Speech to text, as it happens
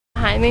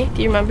behind me.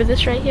 Do you remember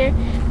this right here?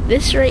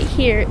 This right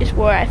here is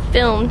where I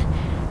filmed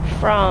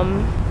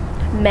from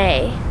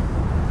May.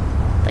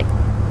 Like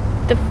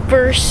the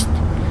first,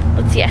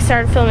 let's see, I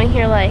started filming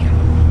here like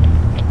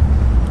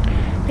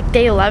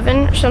day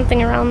 11 or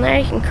something around there.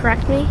 You can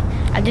correct me.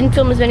 I didn't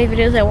film as many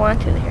videos as I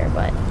wanted to here,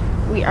 but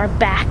we are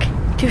back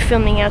to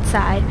filming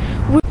outside.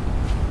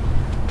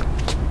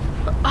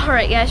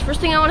 Alright guys,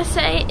 first thing I want to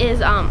say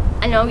is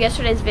I know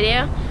yesterday's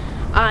video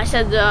I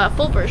said the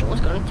full version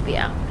was going to be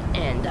out,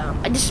 and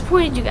I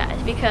disappointed you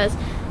guys because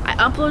I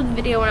uploaded the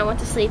video when I went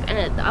to sleep,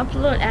 and the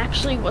upload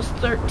actually was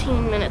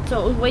 13 minutes, so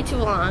it was way too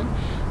long.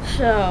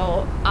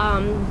 So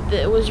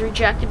it was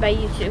rejected by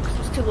YouTube because it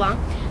was too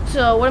long.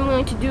 So what I'm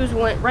going to do is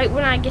right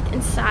when I get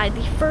inside,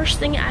 the first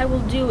thing I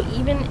will do,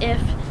 even if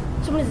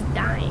someone is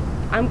dying,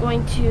 I'm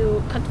going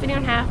to cut the video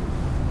in half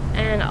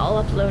and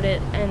I'll upload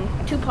it in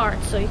 2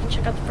 parts. So you can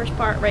check out the first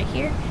part right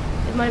here.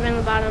 It might have been on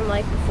the bottom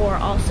like before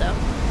also.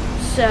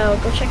 So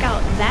go check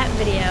out that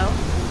video,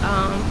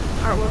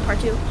 part 1, part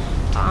 2.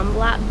 A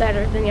lot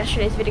better than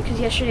yesterday's video,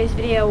 because yesterday's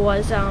video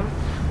was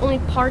only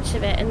parts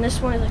of it, and this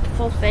one is like the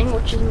full thing,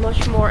 which is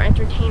much more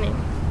entertaining.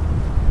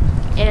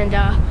 And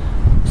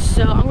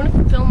so I'm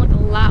gonna film like a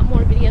lot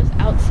more videos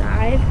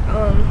outside.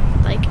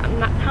 Like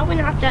probably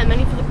not that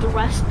many for like the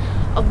rest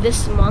of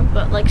this month,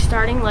 but like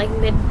starting like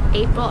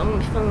mid-April, I'm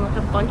gonna be filming like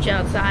a bunch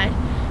outside.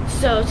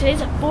 So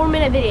today's a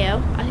 4-minute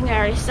video. I think I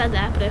already said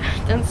that, but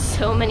I've done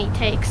so many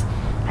takes.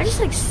 I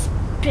just like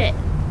spit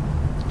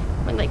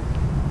like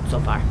so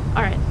far.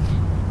 All right.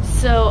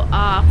 So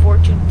for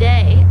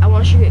today, I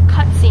want to show you a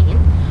cutscene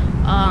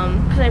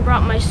because I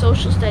brought my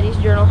social studies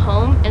journal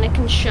home, and it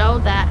can show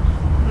that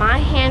my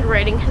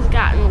handwriting has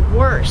gotten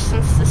worse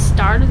since the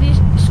start of the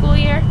school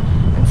year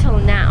until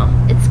now.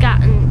 It's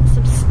gotten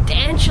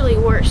substantially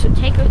worse. So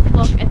take a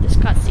look at this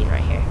cutscene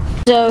right here.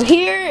 So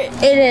here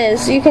it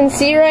is. You can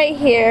see right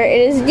here.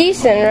 It is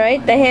decent,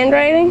 right? The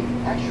handwriting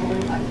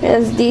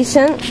is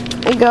decent.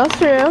 We go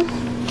through.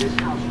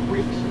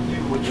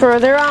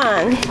 Further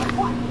on,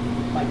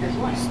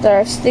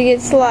 starts to get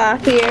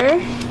sloppier,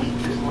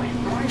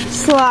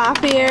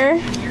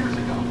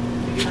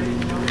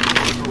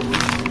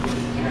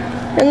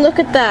 and look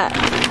at that.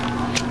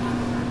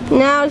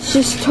 Now it's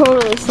just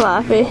totally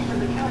sloppy.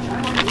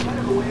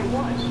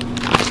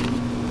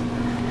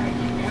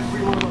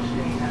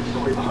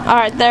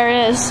 Alright, there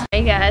it is.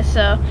 Hey guys,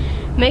 so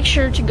make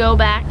sure to go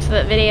back to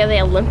that video, the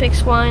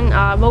Olympics one.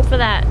 Vote for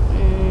that.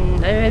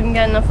 I haven't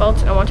got enough votes,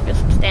 and I want it to be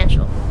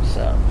substantial.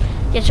 So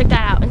yeah, check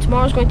that out. And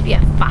tomorrow's going to be a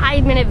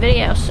 5-minute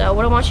video. So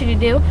what I want you to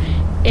do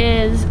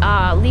is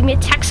leave me a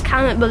text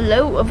comment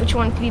below of what you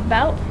want it to be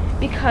about,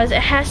 because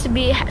it has to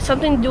be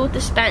something to do with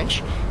this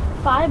bench.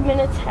 5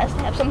 minutes has to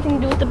have something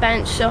to do with the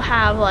bench. So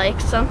have like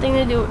something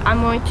to do. I'm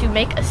going to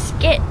make a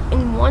skit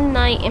in one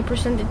night and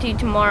present it to you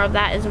tomorrow.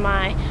 That is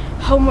my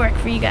homework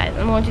for you guys.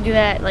 I'm going to do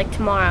that like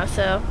tomorrow.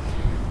 So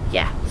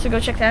yeah, so go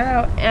check that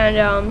out. And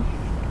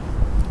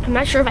I'm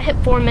not sure if I hit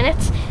 4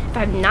 minutes. If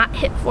I have not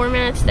hit 4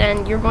 minutes,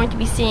 then you're going to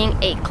be seeing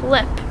a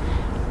clip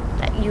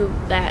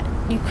that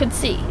you could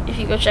see if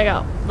you go check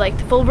out like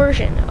the full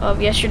version of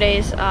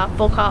yesterday's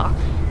full call.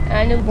 And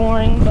I know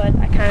boring, but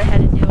I kind of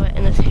had to do it.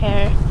 And this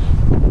hair,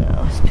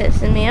 it's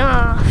pissing me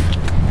off.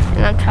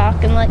 And I'm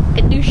talking like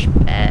a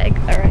douchebag.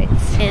 Alright,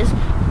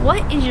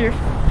 what is your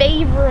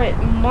favorite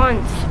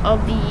month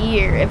of the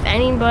year? If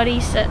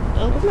anybody said,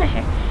 oh, look at my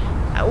hair.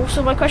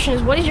 So my question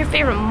is, what is your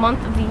favorite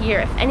month of the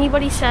year? If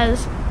anybody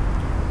says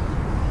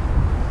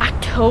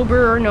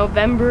October or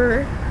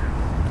November,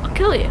 I'll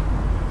kill you.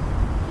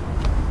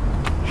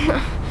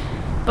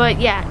 But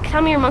yeah,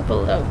 tell me your month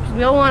below.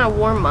 We all want a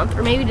warm month,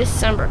 or maybe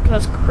December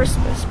because it's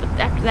Christmas. But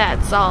after that,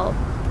 it's all,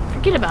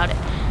 forget about it.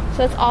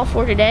 So that's all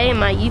for today. And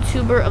my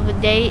YouTuber of the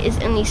day is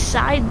in the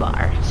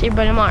sidebar. See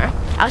everybody tomorrow.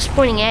 I was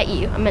pointing at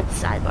you. I meant the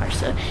sidebar.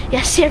 So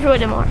yeah, see everybody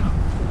tomorrow.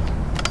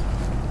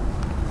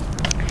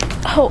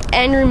 Oh,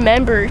 and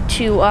remember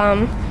to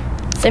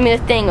send me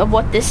the thing of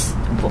what this,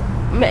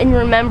 and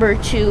remember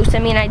to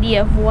send me an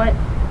idea of what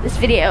this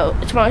video,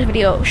 tomorrow's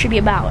video, should be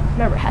about.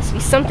 Remember, it has to be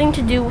something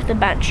to do with the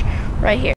bench right here.